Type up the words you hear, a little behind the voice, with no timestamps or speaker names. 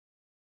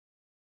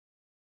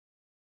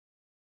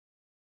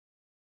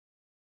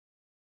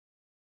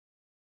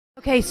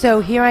Okay, so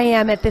here I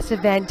am at this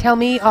event. Tell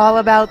me all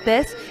about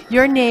this.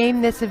 Your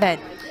name, this event.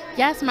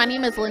 Yes, my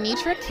name is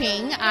Lenitra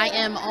King. I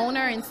am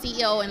owner and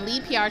CEO and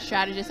lead PR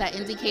strategist at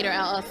Indicator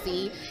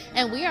LLC,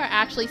 and we are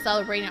actually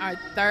celebrating our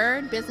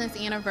 3rd business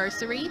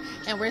anniversary,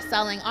 and we're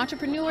selling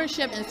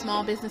entrepreneurship and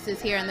small businesses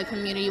here in the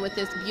community with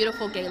this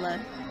beautiful gala.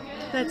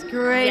 That's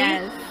great.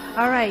 Yes.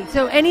 All right,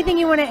 so anything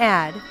you want to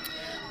add?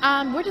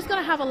 We're just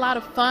going to have a lot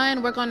of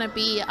fun. We're going to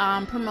be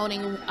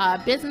promoting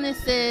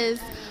businesses.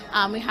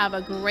 We have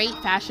a great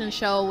fashion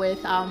show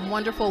with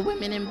wonderful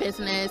women in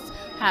business,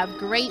 have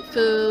great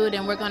food,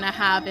 and we're going to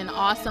have an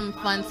awesome,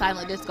 fun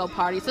silent disco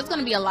party. So it's going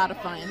to be a lot of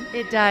fun.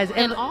 It does.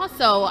 And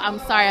also, I'm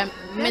sorry, I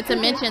meant to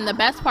mention the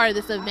best part of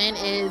this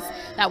event is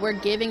that we're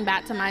giving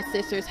back to My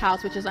Sister's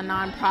House, which is a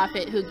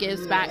nonprofit who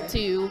gives back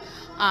to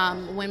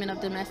women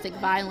of domestic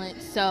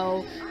violence.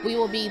 So we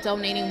will be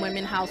donating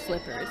women house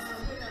slippers.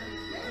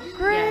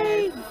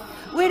 Great. Yes.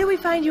 Where do we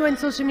find you on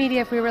social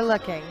media if we were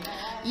looking?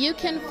 You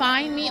can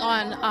find me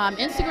on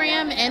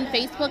Instagram and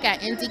Facebook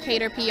at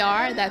Indicator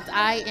PR. That's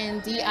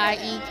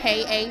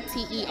INDIEKATER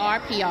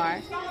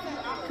PR.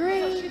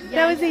 Great. Yes.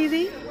 That was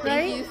easy,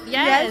 right? Thank you.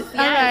 Yes, All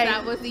right.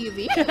 that was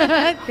easy.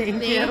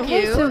 Thank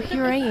you. So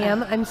here I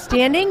am. I'm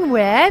standing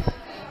with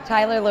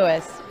Tyler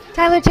Lewis.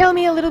 Tyler, tell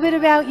me a little bit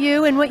about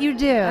you and what you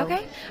do.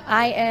 Okay.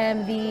 I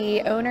am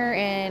the owner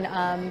and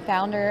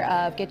founder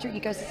of Get Your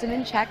Ecosystem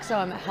in Check. So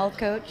I'm a health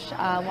coach,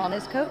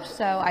 wellness coach.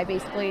 So I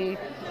basically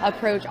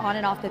approach on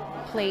and off the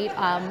plate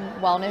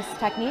wellness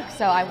techniques.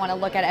 So I want to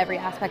look at every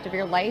aspect of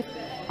your life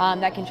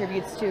that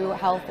contributes to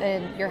health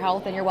and your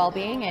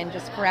well-being, and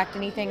just correct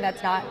anything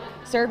that's not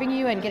serving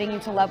you and getting you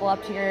to level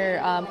up to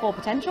your full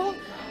potential.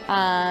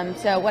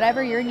 So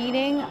whatever you're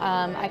needing,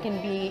 I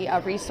can be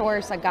a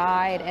resource, a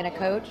guide, and a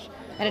coach,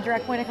 and a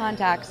direct point of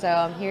contact. So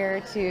I'm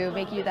here to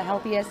make you the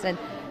healthiest and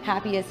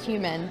happiest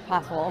human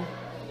possible.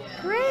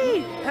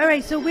 Great. All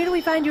right, so where do we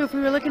find you if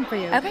we were looking for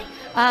you? Okay.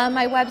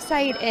 My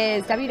website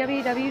is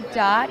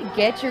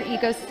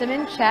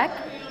www.getyourecosystemincheck.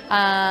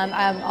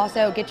 I'm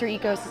also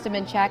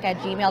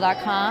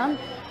getyourecosystemincheck@gmail.com.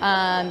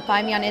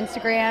 Find me on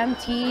Instagram,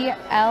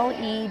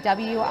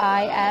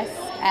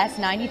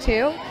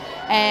 TLEWISS92,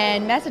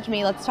 and message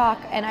me. Let's talk.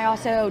 And I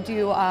also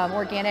do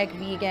organic,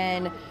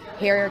 vegan,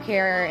 hair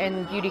care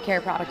and beauty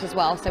care products as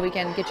well, so we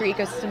can get your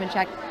ecosystem in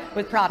check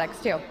with products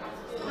too.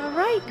 All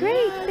right,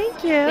 great.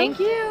 Thank you. Thank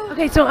you.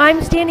 Okay, so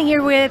I'm standing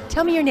here with,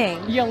 tell me your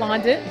name.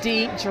 Yolanda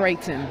D.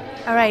 Drayton.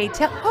 All right.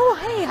 Oh,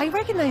 hey, I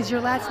recognize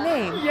your last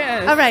name.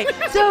 Yes. All right.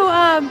 So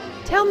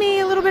tell me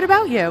a little bit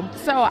about you.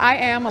 So I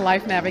am a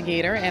life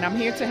navigator, and I'm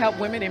here to help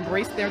women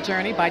embrace their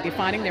journey by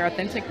defining their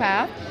authentic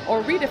path,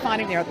 or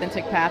redefining their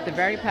authentic path, the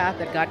very path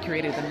that God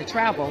created them to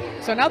travel.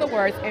 So in other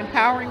words,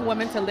 empowering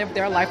women to live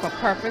their life of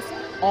purpose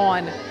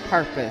on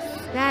purpose.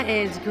 That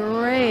is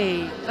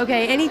great.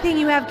 Okay, anything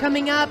you have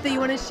coming up that you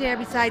want to share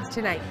besides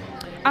tonight?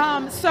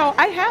 So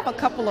I have a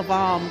couple of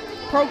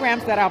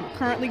programs that are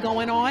currently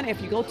going on.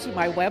 If you go to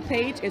my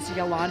webpage, it's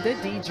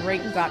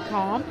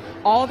yolandaddrayton.com.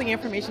 All the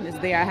information is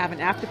there. I have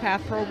an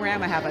Afterpath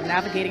program. I have a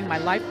Navigating My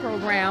Life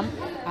program.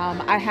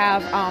 I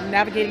have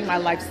Navigating My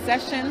Life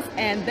sessions.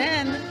 And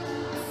then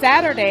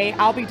Saturday,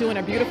 I'll be doing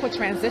a beautiful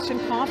transition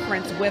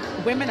conference with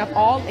women of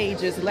all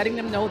ages, letting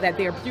them know that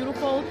they're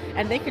beautiful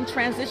and they can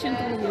transition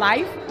through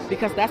life,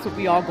 because that's what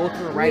we all go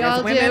through, right? We all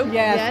As women, do.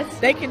 yes.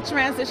 They can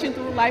transition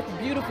through life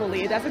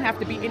beautifully. It doesn't have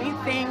to be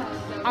anything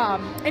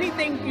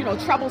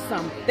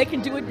troublesome. They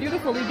can do it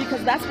beautifully,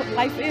 because that's what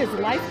life is.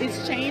 Life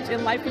is change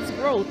and life is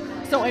growth.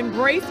 So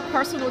embrace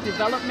personal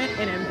development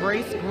and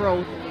embrace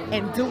growth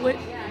and do it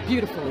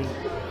beautifully.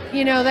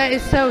 You know, that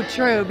is so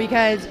true,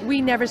 because we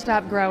never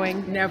stop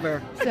growing.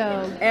 Never.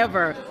 So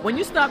ever. When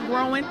you stop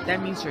growing, that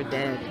means you're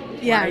dead.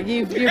 Yeah, right?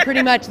 you're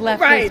pretty much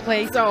left right. this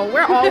place. So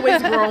we're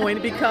always growing,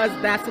 because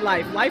that's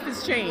life. Life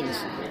is change,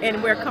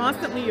 and we're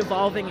constantly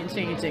evolving and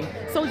changing.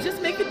 So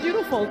just make it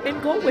beautiful and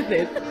go with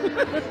it.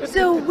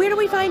 So where do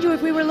we find you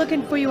if we were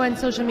looking for you on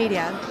social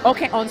media?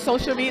 Okay, on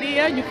social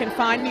media, you can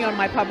find me on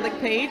my public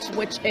page,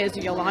 which is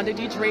Yolanda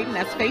D. Drayton,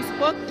 that's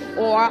Facebook,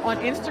 or on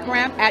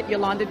Instagram at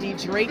Yolanda D.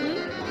 Drayton.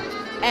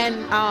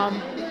 And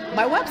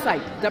my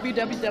website,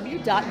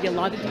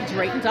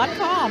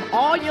 www.yolandaddrayton.com.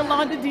 All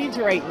Yolanda D.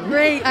 Drayton.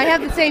 Great. I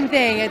have the same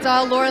thing. It's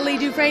all Laura Lee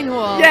Dufresne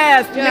Hall.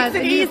 Yes, makes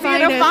it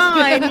easier to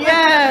find.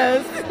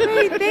 Yes.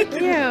 Great.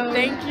 Thank you.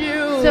 Thank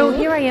you. So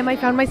here I am. I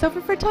found myself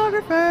a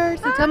photographer.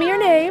 So tell me your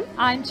name.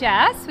 I'm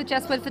Jess with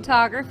Jesswood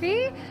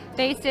Photography,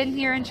 based in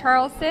here in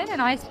Charleston,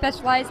 and I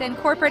specialize in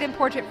corporate and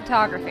portrait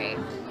photography.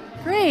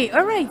 Great.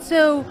 All right.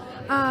 So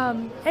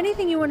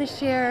anything you want to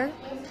share?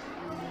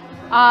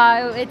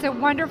 It's a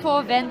wonderful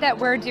event that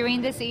we're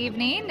doing this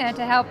evening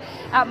to help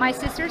out My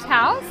Sister's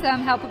House,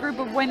 help a group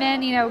of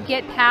women,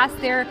 get past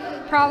their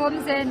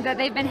problems and that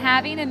they've been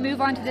having and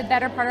move on to the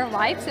better part of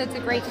life. So it's a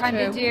great time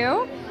to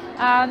do.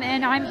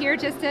 And I'm here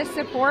just to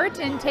support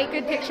and take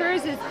good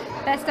pictures as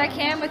best I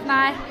can with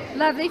my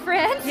lovely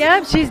friends.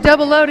 Yep, she's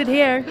double loaded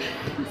here.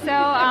 So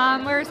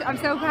I'm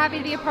so happy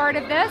to be a part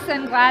of this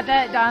and glad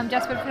that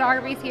Just Wood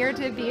Photography is here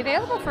to be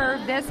available for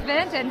this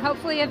event and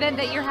hopefully an event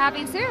that you're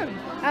having soon.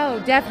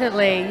 Oh,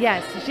 definitely.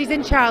 Yes. She's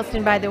in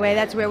Charleston, by the way.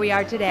 That's where we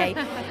are today.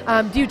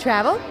 Do you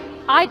travel?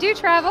 I do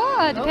travel,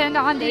 depend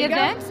on there the you go.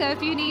 event, so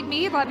if you need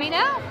me, let me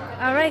know.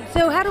 All right.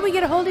 So how do we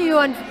get a hold of you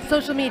on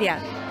social media?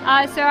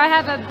 So I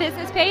have a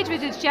business page,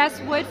 which is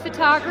Just Wood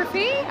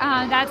Photography.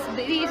 That's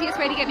the easiest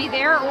way to get me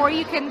there, or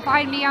you can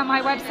find me on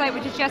my website,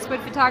 which is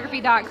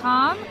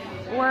justwoodphotography.com,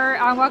 or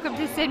welcome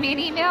to send me an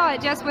email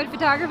at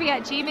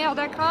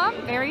justwoodphotography@gmail.com.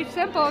 Very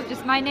simple,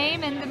 just my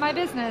name and my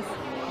business.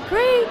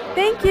 Great.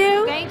 Thank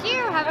you. Thank you.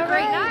 Have a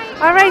great night.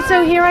 All right.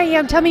 So here I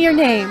am. Tell me your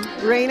name.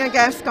 Raina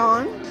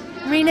Gascon.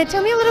 Rena,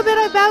 tell me a little bit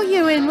about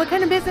you and what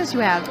kind of business you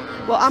have.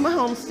 Well, I'm a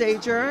home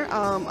stager.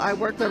 I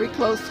work very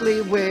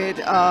closely with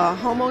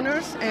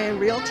homeowners and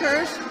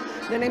realtors.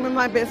 The name of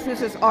my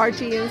business is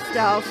RG in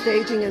Style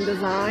Staging and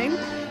Design.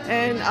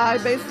 And I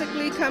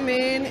basically come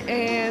in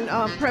and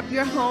prep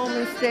your home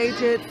and stage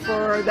it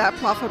for that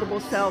profitable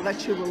sale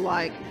that you would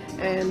like.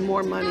 And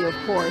more money, of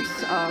course,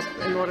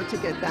 in order to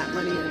get that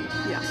money in.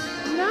 Yeah.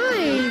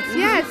 Nice.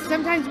 Yes.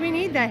 Sometimes we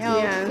need that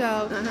help. Yes.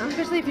 So,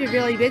 especially if you're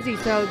really busy.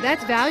 So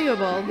that's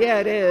valuable. Yeah,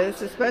 it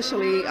is.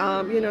 Especially,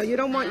 you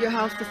don't want your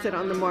house to sit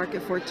on the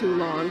market for too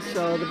long.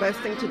 So the best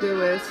thing to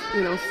do is,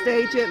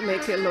 stage it,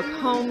 make it look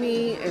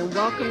homey and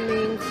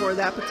welcoming for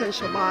that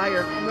potential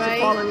buyer to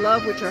fall in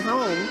love with your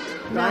home.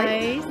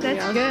 Right? Nice.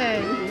 That's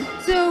good.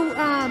 So,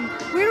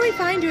 where do we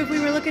find you if we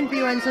were looking for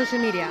you on social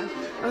media?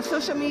 On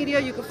social media,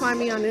 you can find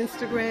me on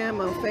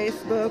Instagram, on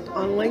Facebook,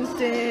 on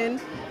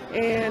LinkedIn,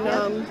 and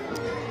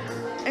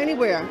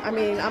anywhere. I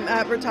mean, I'm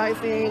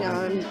advertising,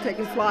 I'm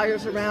taking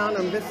flyers around,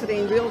 I'm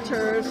visiting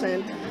realtors,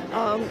 and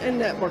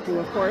networking,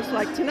 of course,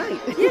 like tonight.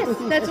 Yes,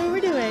 that's what we're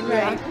doing,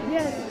 right?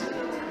 Yes.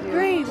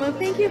 Great. Well,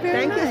 thank you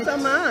very much. Thank you so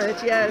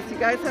much. Yes, you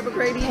guys have a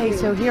great evening. Okay,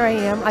 so here I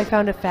am. I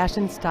found a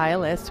fashion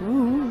stylist.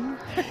 Ooh.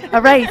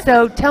 All right,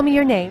 so tell me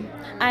your name.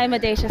 I'm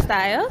Adesha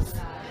Styles.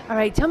 All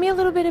right, tell me a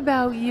little bit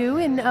about you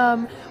and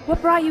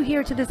what brought you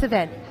here to this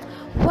event?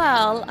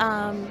 Well,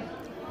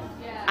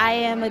 I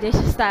am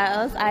Adesha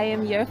Styles. I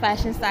am your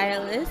fashion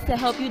stylist to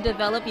help you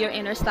develop your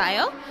inner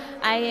style.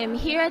 I am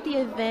here at the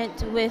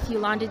event with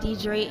Yolanda D.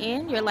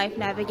 Drayton, your life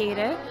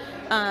navigator.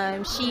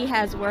 She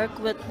has worked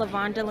with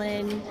Lavonda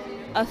Lynn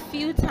a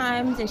few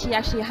times, and she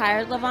actually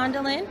hired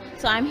Lavonda Lynn.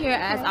 So I'm here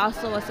as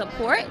also a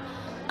support.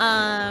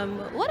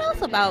 What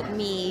else about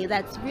me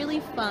that's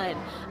really fun?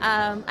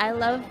 I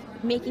love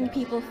making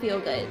people feel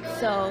good.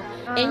 So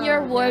in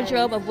your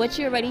wardrobe of what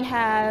you already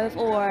have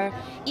or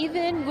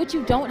even what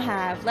you don't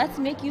have, let's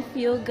make you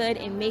feel good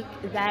and make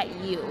that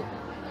you.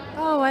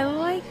 Oh, I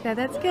like that.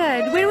 That's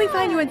good. Where do we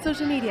find you on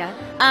social media?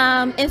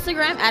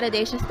 Instagram at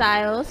Adesha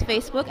Styles,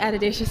 Facebook at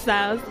Adesha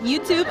Styles,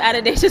 YouTube at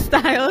Adesha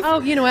Styles. Oh,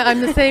 you know what?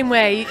 I'm the same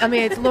way. I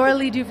mean, it's Laura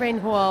Lee Dufresne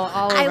Hall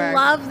all over. I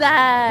love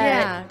that.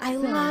 Yeah. I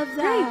love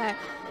that.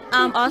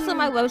 Also,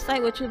 my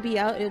website, which will be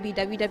out, it'll be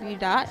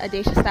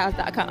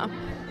www.adeshastyles.com.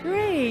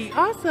 Great.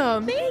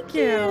 Awesome. Thank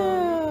you.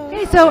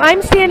 Okay, so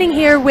I'm standing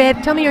here with,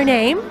 tell me your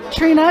name.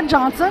 Trina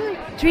Johnson.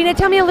 Trina,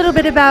 tell me a little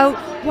bit about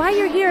why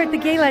you're here at the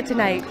gala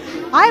tonight.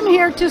 I'm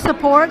here to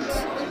support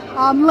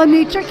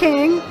Lenitra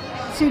King.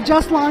 She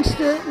just launched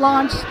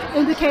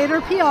Indicator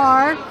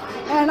PR,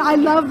 and I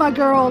love my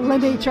girl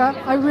Lenitra.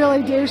 I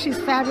really do. She's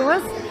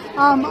fabulous.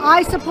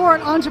 I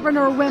support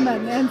entrepreneur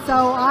women, and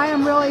so I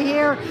am really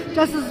here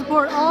just to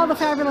support all the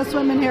fabulous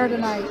women here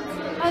tonight.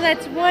 Oh,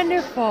 that's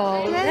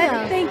wonderful.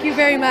 Yeah. Thank you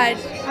very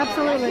much.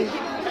 Absolutely.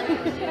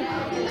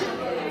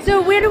 So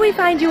where do we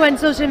find you on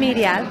social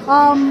media?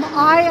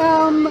 I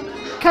am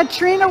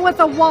Katrina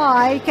with a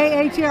Y,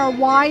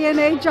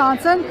 Katryna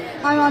Johnson.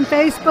 I'm on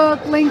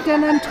Facebook,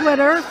 LinkedIn, and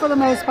Twitter for the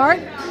most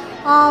part.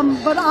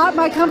 But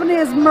my company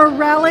is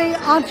Morelli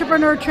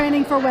Entrepreneur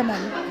Training for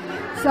Women.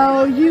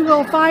 So you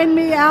will find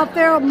me out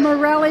there,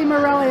 Morelli.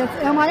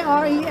 It's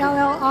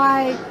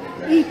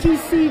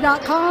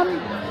MIRELLIETC.com,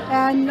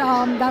 and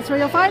that's where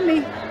you'll find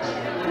me.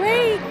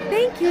 Great,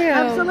 thank you.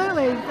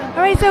 Absolutely. All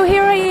right, so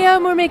here I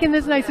am. We're making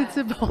this nice and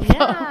simple.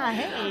 Yeah,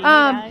 hey,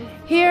 guys.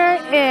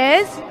 Here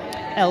is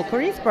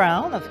Elquaris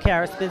Brown of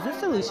Caris Business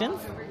Solutions.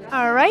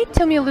 All right,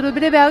 tell me a little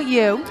bit about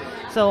you.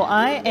 So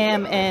I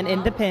am an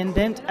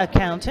independent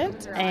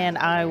accountant, and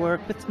I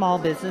work with small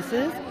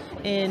businesses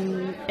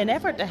in an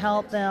effort to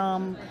help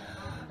them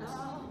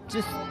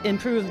just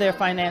improve the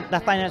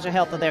financial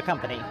health of their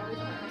company.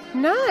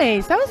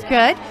 Nice, that was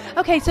good.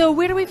 Okay, so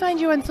where do we find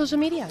you on social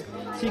media?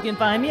 So you can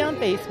find me on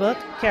Facebook,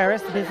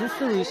 Caris Business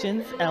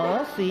Solutions,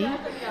 LLC,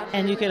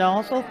 and you can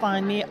also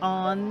find me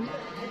on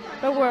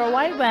the World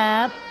Wide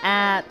Web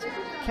at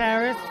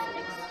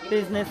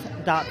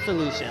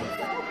carisbusiness.solutions.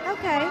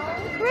 Okay,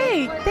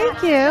 great,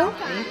 thank you.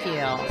 Thank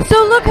you.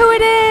 So look who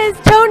it is,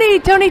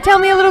 Tony. Tony, tell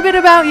me a little bit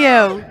about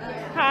you.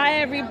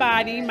 Hi,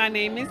 everybody. My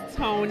name is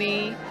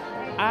Tony.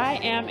 I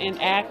am an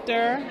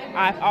actor.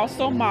 I've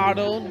also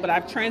modeled, but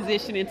I've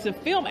transitioned into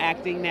film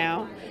acting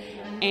now.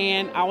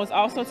 And I was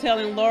also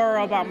telling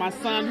Laura about my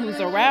son who's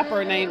a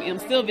rapper named M.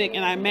 Silvic,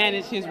 and I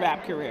manage his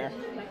rap career.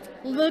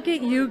 Look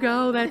at you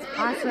go. That's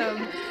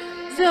awesome.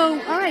 So,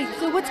 all right.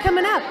 So what's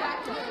coming up?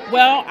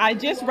 Well, I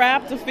just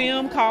wrapped a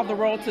film called The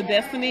Road to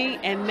Destiny,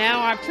 and now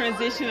I've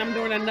transitioned. I'm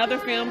doing another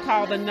film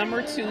called The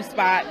Number 2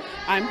 Spot.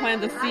 I'm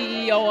playing the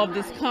CEO of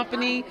this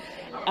company,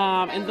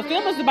 and the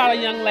film is about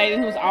a young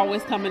lady who's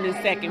always coming in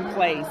second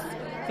place.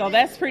 So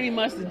that's pretty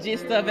much the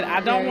gist of it. I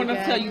don't want to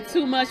tell you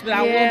too much, but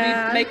I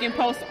will be making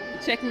posts.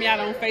 Check me out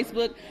on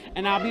Facebook,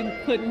 and I'll be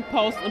putting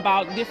posts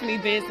about different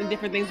events and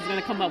different things that's going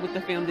to come up with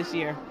the film this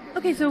year.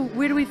 Okay, so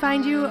where do we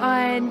find you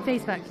on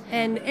Facebook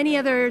and any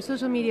other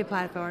social media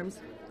platforms?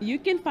 You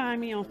can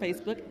find me on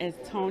Facebook as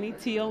Toni,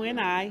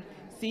 Toni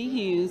C.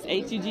 Hughes,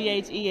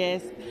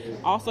 Hughes.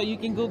 Also, you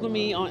can Google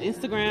me on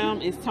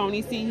Instagram. It's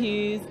Toni C.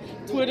 Hughes.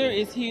 Twitter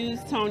is Hughes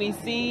Toni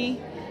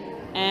C.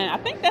 And I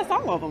think that's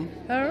all of them.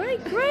 All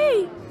right,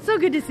 great. So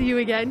good to see you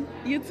again.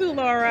 You too,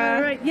 Laura.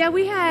 All right. Yeah,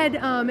 we had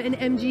an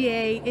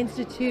MGA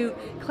Institute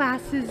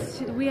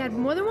classes. We had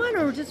more than one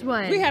or just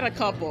one? We had a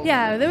couple.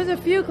 Yeah, there was a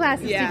few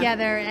classes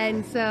together.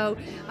 And so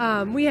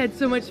we had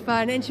so much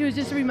fun. And she was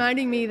just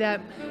reminding me that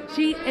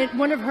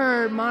one of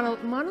her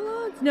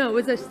monologues? No, it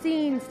was a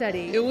scene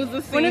study. It was a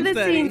scene study. One of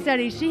the scene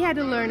studies, she had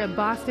to learn a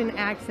Boston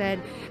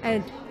accent.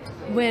 And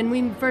when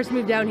we first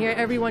moved down here,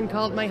 everyone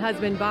called my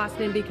husband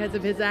Boston because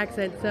of his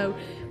accent. So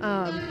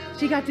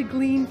she got to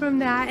glean from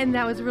that, and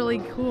that was really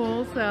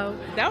cool. So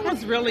that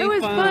was really fun. It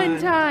was fun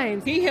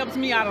times. He helped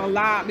me out a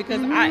lot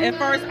because at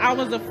first I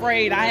was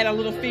afraid. I had a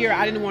little fear.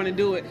 I didn't want to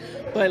do it.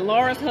 But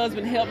Laura's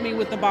husband helped me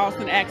with the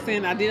Boston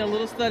accent. I did a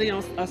little study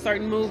on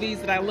certain movies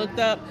that I looked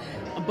up.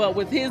 But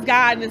with his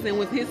guidance and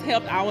with his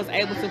help, I was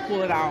able to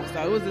pull it off.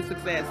 So it was a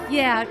success.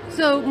 Yeah.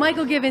 So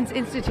Michael Givens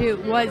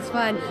Institute was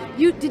fun.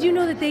 Did you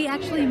know that they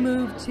actually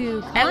moved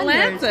to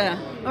Conyers? Atlanta?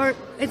 Or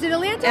is it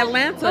Atlanta?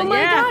 Atlanta. Oh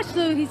my gosh!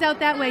 So he's out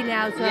that way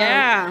now. So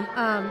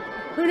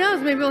who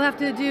knows? Maybe we'll have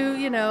to do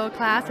a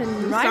class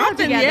and ride out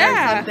together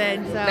or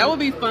something. So that would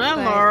be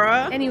fun,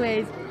 Laura.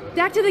 Anyways,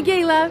 back to the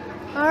gala.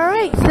 All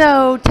right.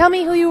 So tell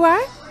me who you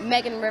are.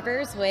 Megan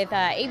Rivers with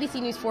ABC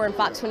News 4 and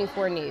Fox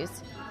 24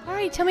 News. All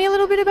right, tell me a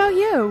little bit about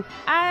you.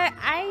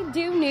 I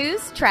do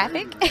news,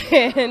 traffic,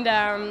 and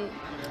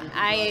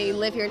I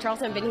live here in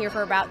Charleston. I've been here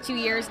for about 2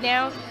 years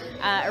now.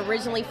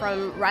 Originally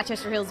from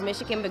Rochester Hills,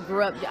 Michigan, but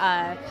grew up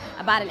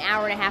about an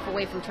hour and a half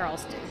away from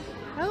Charleston.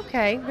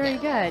 Okay, very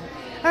good.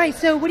 All right,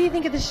 so what do you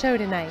think of the show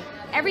tonight?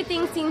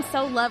 Everything seems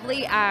so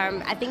lovely.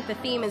 I think the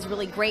theme is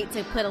really great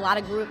to put a lot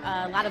of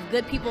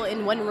good people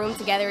in one room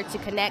together to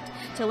connect,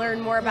 to learn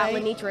more about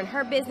Lenitra and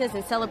her business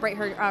and celebrate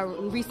her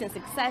recent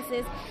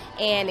successes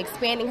and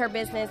expanding her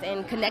business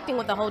and connecting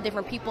with a whole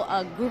different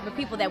group of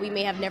people that we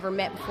may have never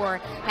met before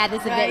had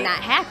this event not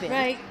happened.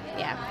 Right.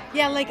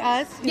 Yeah, like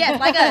us. Yes,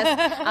 like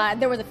us.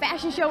 There was a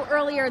fashion show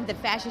earlier. The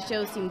fashion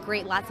show seemed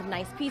great. Lots of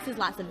nice pieces,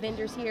 lots of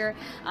vendors here.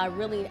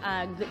 Really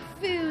good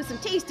food, some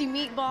tasty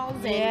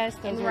meatballs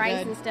and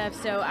rice and stuff.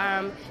 So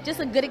just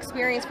a good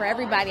experience for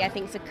everybody, I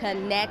think, to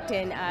connect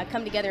and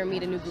come together and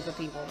meet a new group of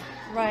people.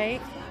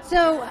 Right.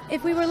 So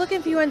if we were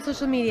looking for you on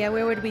social media,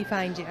 where would we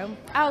find you?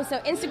 Oh, so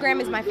Instagram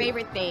is my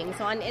favorite thing.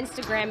 So on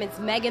Instagram, it's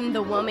Megan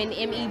the Woman,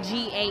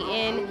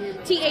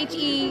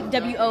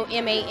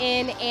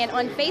 MEGANTHEWOMAN. And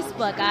on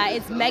Facebook,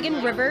 it's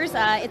Megan Rivers.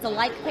 It's a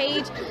like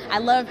page. I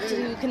love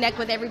to connect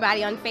with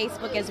everybody on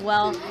Facebook as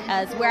well.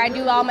 It's where I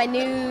do all my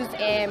news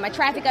and my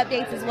traffic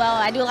updates as well.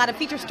 I do a lot of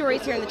feature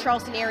stories here in the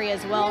Charleston area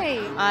as well.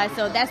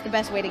 So that's the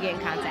best way to get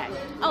in contact.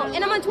 Oh,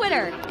 and I'm on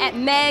Twitter at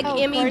Meg,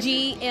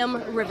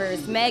 MEGM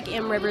Rivers. Meg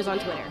M. Rivers on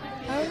Twitter.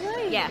 All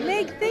right. Yeah.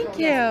 Meg, thank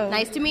you. Yes.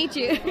 Nice to meet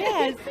you.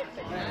 Yes.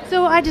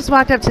 So I just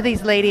walked up to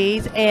these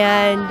ladies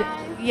and,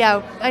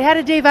 I had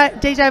a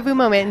deja vu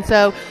moment. And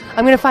so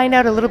I'm going to find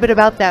out a little bit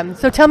about them.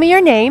 So tell me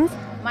your names.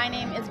 My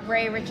name is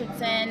Bray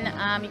Richardson.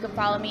 You can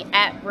follow me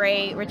at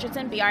Bray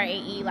Richardson,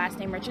 BRAE, last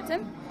name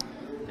Richardson.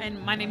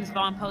 And my name is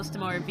Vaughn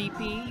Postema, or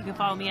VP. You can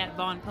follow me at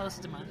Vaughn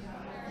Postema.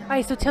 All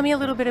right, so tell me a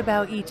little bit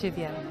about each of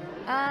you.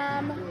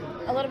 A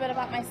little bit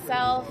about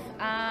myself.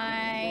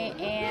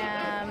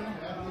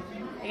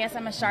 I guess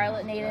I'm a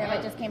Charlotte native.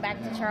 I just came back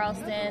to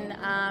Charleston.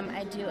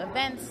 I do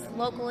events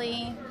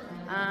locally,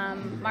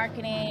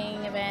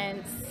 marketing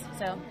events.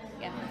 So,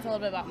 yeah, that's a little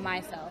bit about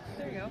myself.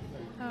 There you go.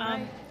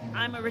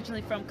 I'm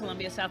originally from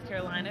Columbia, South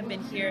Carolina. I've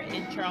been here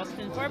in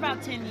Charleston for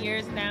about 10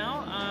 years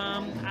now.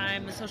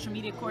 I'm a social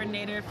media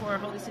coordinator for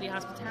Holy City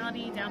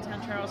Hospitality,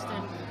 downtown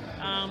Charleston,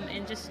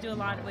 and just do a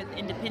lot with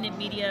independent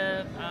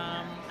media.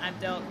 I've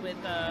dealt with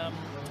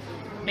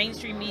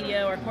mainstream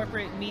media or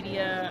corporate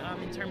media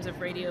in terms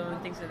of radio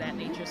and things of that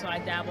nature, so I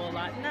dabble a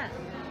lot in that.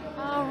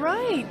 All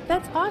right,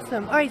 that's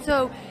awesome. All right,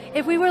 so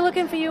if we were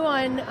looking for you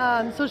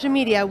on social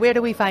media, where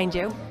do we find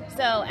you?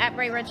 So at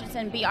Bray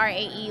Richardson,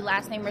 BRAE,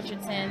 last name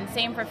Richardson.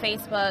 Same for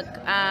Facebook.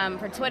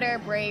 For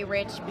Twitter, Bray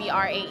Rich,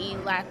 BRAE,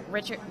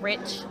 Richard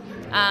Rich.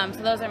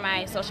 So those are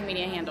my social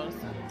media handles.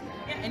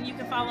 Yeah, and you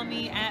can follow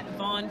me at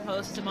Vaughn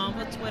Postema on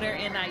both Twitter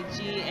and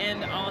IG,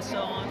 and also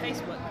on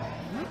Facebook.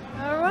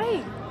 All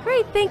right,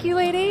 great. Thank you,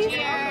 ladies.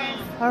 Cheers.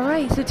 All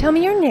right, so tell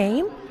me your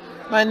name.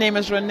 My name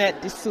is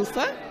Renette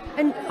D'Souza.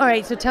 And all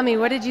right, so tell me,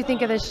 what did you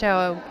think of the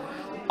show?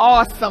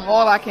 awesome.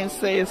 All I can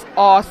say is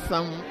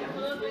awesome.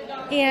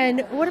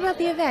 And what about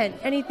the event?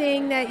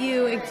 Anything that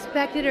you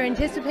expected or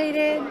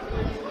anticipated?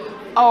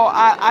 Oh,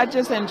 I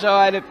just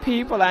enjoy the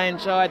people. I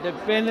enjoy the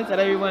business that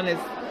everyone is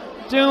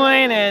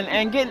doing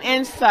and getting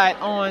insight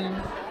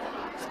on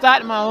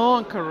starting my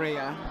own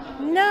career.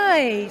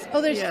 Nice.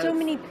 Oh, there's Yes. so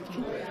many.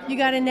 You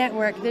got to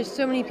network. There's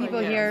so many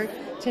people Yes. here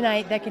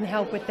tonight that can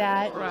help with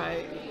that.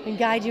 Right. And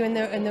guide you in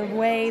the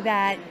way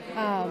that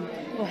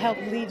will help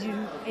lead you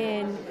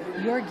in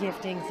your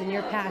giftings and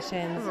your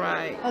passions.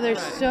 Right. Oh,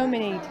 there's right. so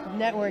many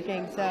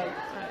networking. So,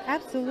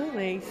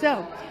 absolutely.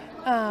 So,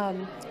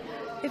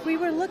 if we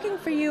were looking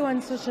for you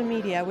on social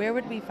media, where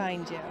would we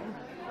find you?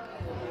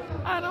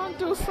 I don't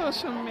do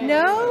social media.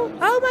 No?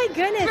 Oh my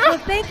goodness. Well,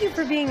 thank you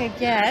for being a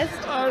guest.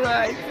 All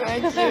right,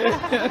 thank you.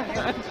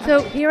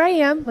 So here I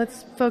am.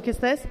 Let's focus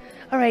this.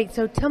 All right,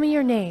 so tell me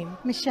your name.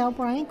 Michelle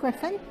Bryant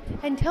Griffin.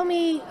 And tell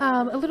me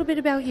a little bit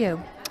about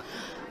you.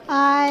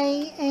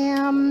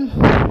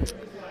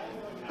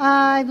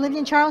 I've lived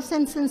in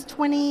Charleston since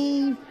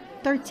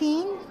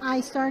 2013.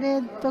 I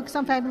started Focus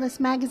on Fabulous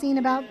magazine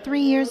about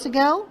 3 years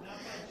ago.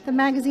 The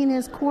magazine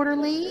is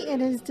quarterly. It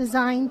is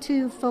designed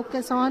to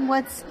focus on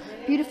what's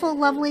beautiful,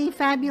 lovely,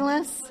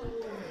 fabulous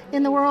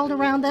in the world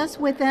around us,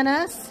 within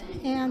us.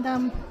 And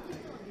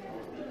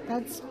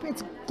it's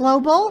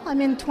global. I'm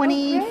in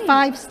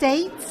 25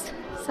 states.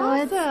 So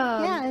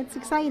Awesome. it's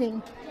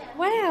exciting.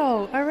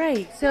 Wow. All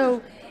right.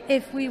 So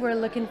if we were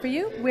looking for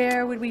you,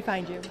 where would we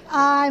find you?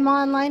 I'm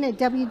online at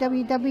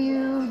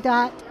www.FOF,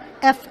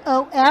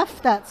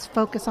 that's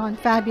Focus on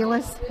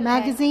Fabulous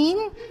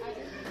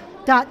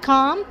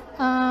Magazine.com.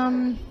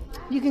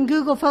 You can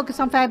Google Focus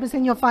on Fabulous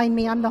and you'll find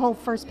me. I'm the whole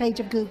first page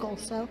of Google.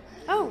 So.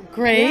 Oh,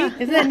 great. Yeah.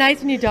 Isn't that nice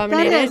when you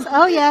dominate That it? is.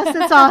 Oh, yes,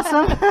 it's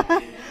awesome.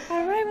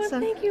 All right. Well,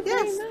 thank you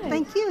very much.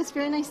 Thank you. It's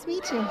very nice to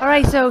meet you. All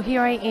right. So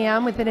here I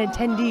am with an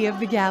attendee of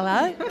the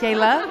gala,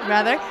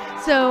 rather.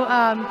 So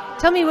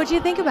tell me what you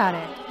think about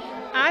it.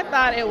 I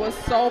thought it was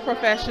so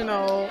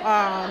professional,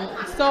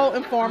 so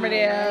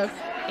informative,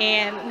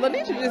 and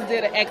Lanisha just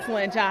did an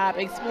excellent job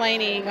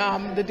explaining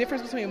the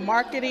difference between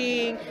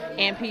marketing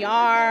and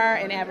PR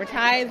and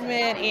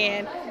advertisement.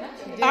 And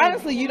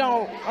honestly, you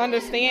don't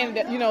understand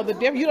that, you don't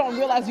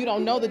realize you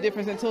don't know the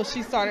difference until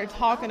she started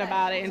talking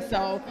about it. And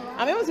so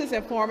it was just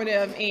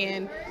informative,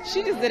 and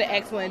she just did an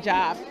excellent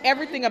job.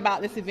 Everything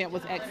about this event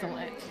was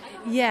excellent.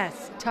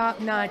 Yes,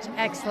 top-notch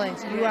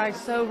excellence. You are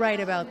so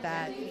right about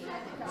that.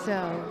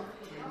 So,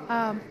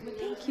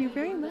 thank you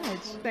very much.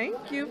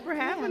 Thank you for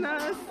having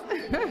us.